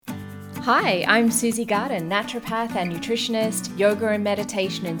Hi, I'm Susie Garden, naturopath and nutritionist, yoga and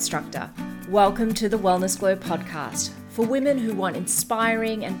meditation instructor. Welcome to the Wellness Glow podcast for women who want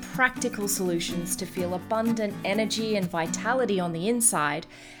inspiring and practical solutions to feel abundant energy and vitality on the inside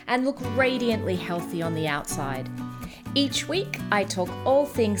and look radiantly healthy on the outside. Each week, I talk all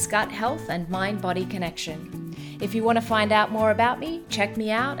things gut health and mind-body connection. If you want to find out more about me, check me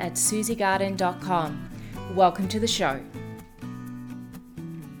out at susiegarden.com. Welcome to the show.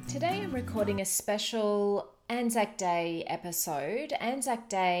 Today I'm recording a special ANZAC Day episode. ANZAC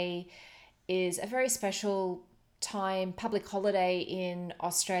Day is a very special time, public holiday in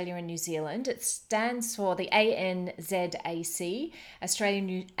Australia and New Zealand. It stands for the ANZAC,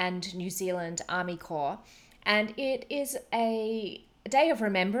 Australian and New Zealand Army Corps, and it is a day of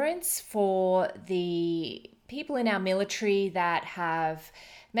remembrance for the people in our military that have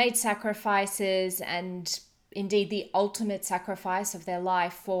made sacrifices and indeed the ultimate sacrifice of their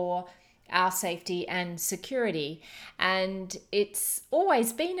life for our safety and security. And it's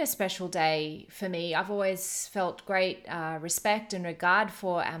always been a special day for me. I've always felt great respect and regard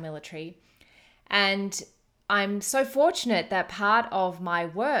for our military. And I'm so fortunate that part of my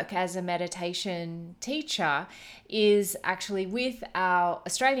work as a meditation teacher is actually with our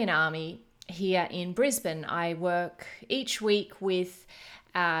Australian Army here in Brisbane. I work each week with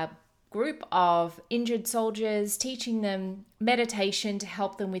group of injured soldiers, teaching them meditation to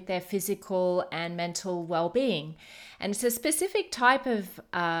help them with their physical and mental well-being. And it's a specific type of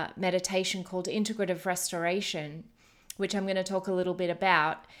meditation called integrative restoration, which I'm going to talk a little bit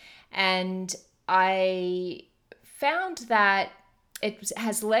about. And I found that it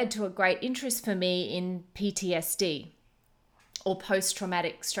has led to a great interest for me in PTSD, or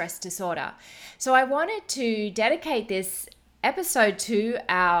post-traumatic stress disorder. So I wanted to dedicate this episode to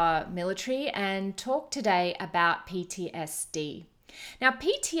our military and talk today about PTSD. Now,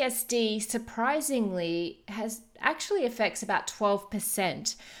 PTSD surprisingly actually affects about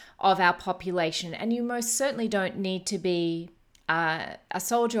 12% of our population, and you most certainly don't need to be a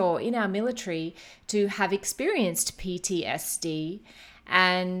soldier or in our military to have experienced PTSD.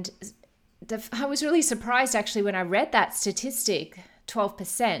 And I was really surprised actually when I read that statistic,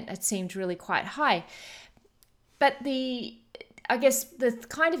 12%. It seemed really quite high. But I guess the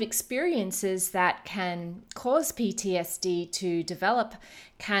kind of experiences that can cause PTSD to develop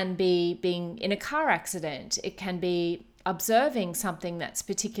can be being in a car accident. It can be observing something that's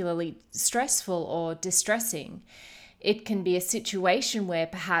particularly stressful or distressing. It can be a situation where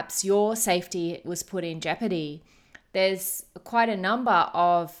perhaps your safety was put in jeopardy. There's quite a number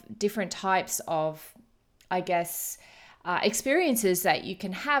of different types of, experiences that you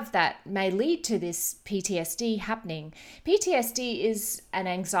can have that may lead to this PTSD happening. PTSD is an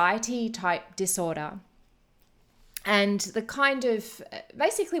anxiety type disorder. And the kind of,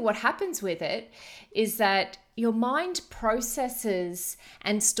 basically what happens with it is that your mind processes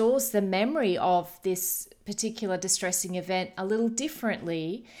and stores the memory of this particular distressing event a little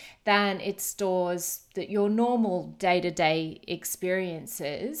differently than it stores your normal day-to-day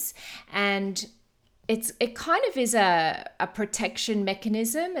experiences. And it kind of is a protection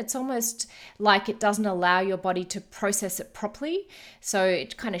mechanism. It's almost like it doesn't allow your body to process it properly. So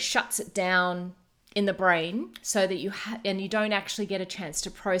it kind of shuts it down in the brain so that you don't actually get a chance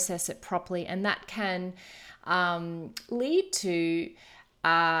to process it properly. And that can lead to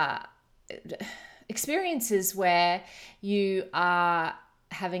experiences where you are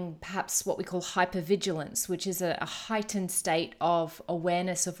having perhaps what we call hypervigilance, which is a heightened state of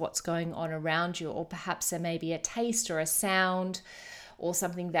awareness of what's going on around you, or perhaps there may be a taste or a sound or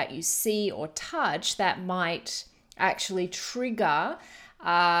something that you see or touch that might actually trigger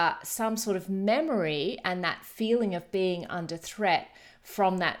some sort of memory and that feeling of being under threat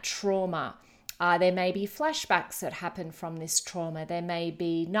from that trauma. There may be flashbacks that happen from this trauma. There may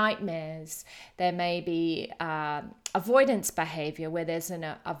be nightmares. There may be avoidance behavior where there's an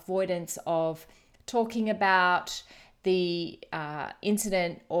avoidance of talking about the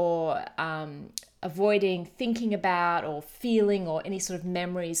incident or avoiding thinking about or feeling or any sort of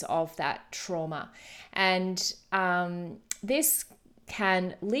memories of that trauma. And this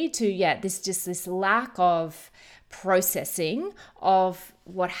can lead to, this lack of processing of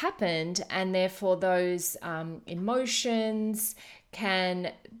what happened, and therefore those emotions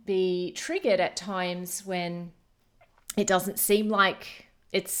can be triggered at times when it doesn't seem like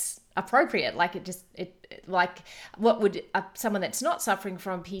it's appropriate, like what would someone that's not suffering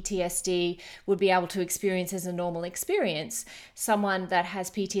from PTSD would be able to experience as a normal experience. Someone that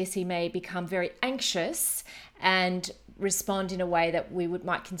has PTSD may become very anxious and respond in a way that we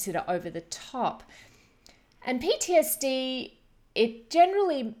might consider over the top. And PTSD, it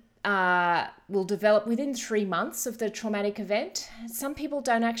generally will develop within 3 months of the traumatic event. Some people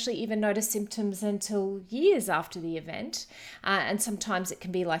don't actually even notice symptoms until years after the event. And sometimes it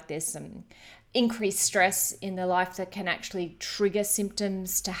can be like there's some increased stress in their life that can actually trigger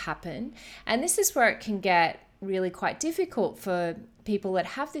symptoms to happen. And this is where it can get really quite difficult for people that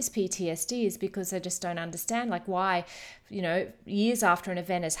have this PTSD, is because they just don't understand, like, why, years after an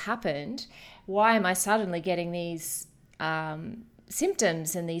event has happened, why am I suddenly getting these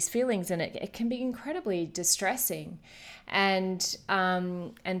symptoms and these feelings? And it can be incredibly distressing, and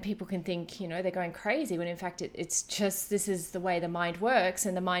people can think they're going crazy, when in fact it's just, this is the way the mind works,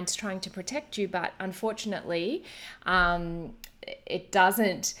 and the mind's trying to protect you, but unfortunately it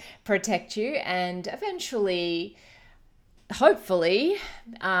doesn't protect you. And eventually, hopefully,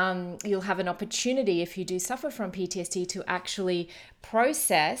 you'll have an opportunity, if you do suffer from PTSD, to actually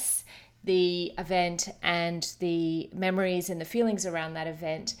process the event and the memories and the feelings around that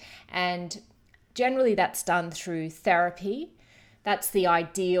event. And generally that's done through therapy. That's the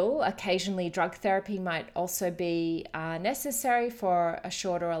ideal. Occasionally drug therapy might also be necessary for a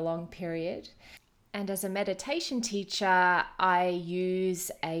short or a long period. And as a meditation teacher, I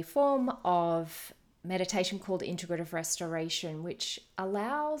use a form of meditation called integrative restoration, which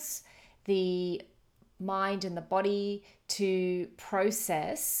allows the mind and the body to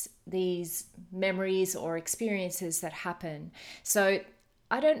process these memories or experiences that happen. So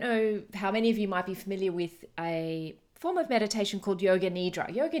I don't know how many of you might be familiar with a form of meditation called yoga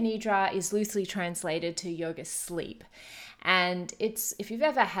nidra. Yoga nidra is loosely translated to yoga sleep. And if you've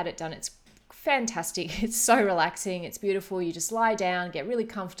ever had it done, it's fantastic. It's so relaxing. It's beautiful. You just lie down, get really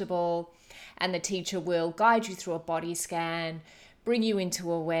comfortable, and the teacher will guide you through a body scan, bring you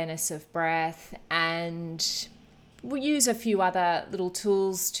into awareness of breath, and we'll use a few other little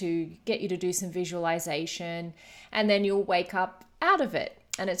tools to get you to do some visualization, and then you'll wake up out of it.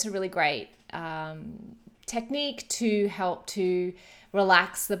 And it's a really great technique to help to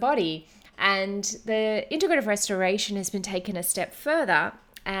relax the body. And the integrative restoration has been taken a step further,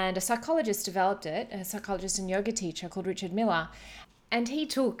 and a psychologist developed it, a psychologist and yoga teacher called Richard Miller. And he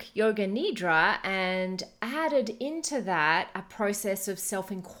took yoga nidra and added into that a process of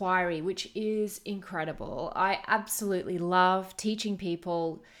self-inquiry, which is incredible. I absolutely love teaching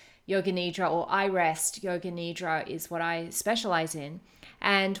people yoga nidra, or I rest. Yoga nidra is what I specialize in.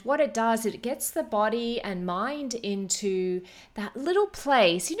 And what it does, it gets the body and mind into that little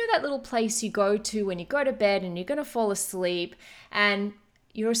place, that little place you go to when you go to bed and you're going to fall asleep, and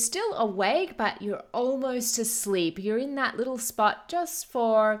you're still awake, but you're almost asleep. You're in that little spot just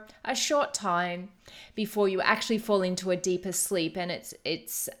for a short time before you actually fall into a deeper sleep. And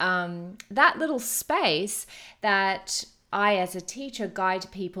it's that little space that I, as a teacher, guide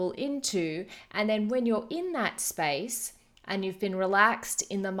people into. And then when you're in that space and you've been relaxed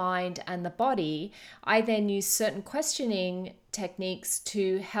in the mind and the body, I then use certain questioning techniques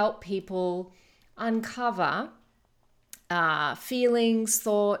to help people uncover feelings,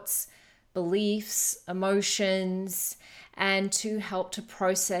 thoughts, beliefs, emotions, and to help to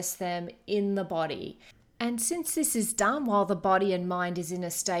process them in the body. And since this is done while the body and mind is in a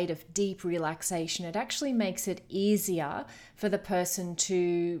state of deep relaxation, it actually makes it easier for the person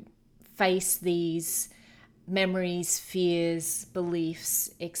to face these memories, fears,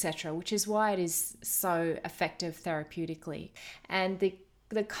 beliefs, etc., which is why it is so effective therapeutically. And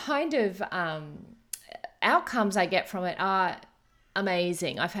the kind of outcomes I get from it are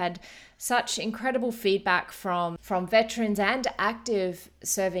amazing. I've had such incredible feedback from veterans and active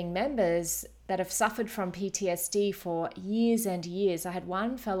serving members that have suffered from PTSD for years and years. I had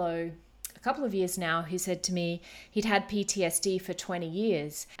one fellow a couple of years now who said to me he'd had PTSD for 20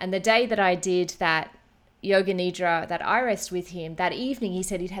 years. And the day that I did that yoga nidra, that I rest with him, that evening he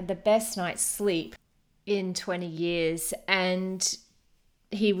said he'd had the best night's sleep in 20 years. And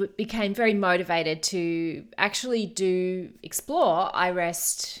he became very motivated to actually explore I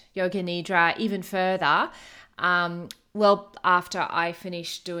rest yoga nidra even further, well after I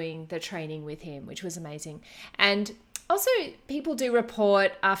finished doing the training with him, which was amazing. And also people do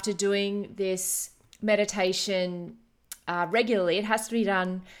report after doing this meditation regularly. It has to be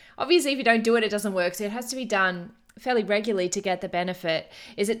done, obviously if you don't do it, it doesn't work, so it has to be done fairly regularly to get the benefit.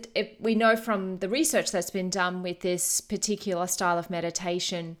 We know from the research that's been done with this particular style of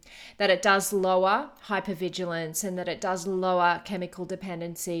meditation that it does lower hypervigilance, and that it does lower chemical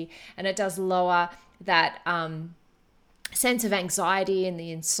dependency, and it does lower that sense of anxiety and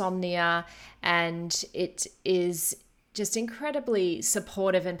the insomnia, and it is just incredibly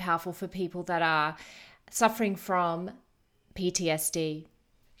supportive and powerful for people that are suffering from PTSD.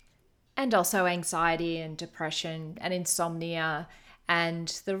 And also anxiety and depression and insomnia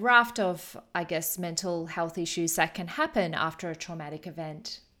and the raft of, mental health issues that can happen after a traumatic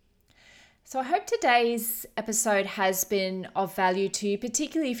event. So I hope today's episode has been of value to you,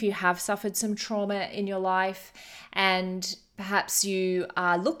 particularly if you have suffered some trauma in your life and perhaps you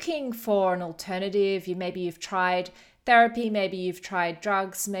are looking for an alternative. Maybe you've tried therapy, maybe you've tried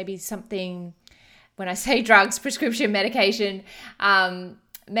drugs, maybe something, when I say drugs, prescription medication,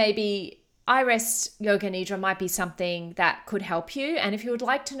 maybe iRest Yoga Nidra might be something that could help you. And if you would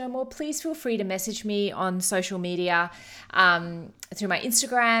like to know more, please feel free to message me on social media through my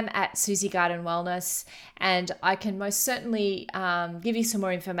Instagram at Susie Garden Wellness. And I can most certainly give you some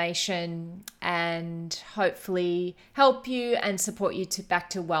more information and hopefully help you and support you back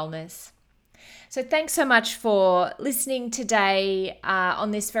to wellness. So thanks so much for listening today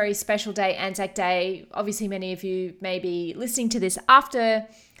on this very special day, ANZAC Day. Obviously, many of you may be listening to this after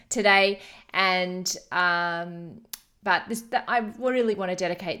today, and but I really want to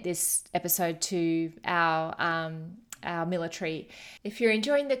dedicate this episode to our military. If you're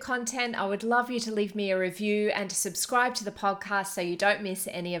enjoying the content, I would love you to leave me a review and to subscribe to the podcast so you don't miss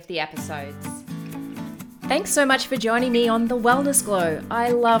any of the episodes. Thanks so much for joining me on The Wellness Glow. I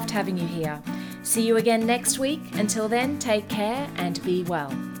loved having you here. See you again next week. Until then, take care and be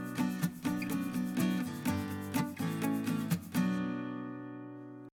well.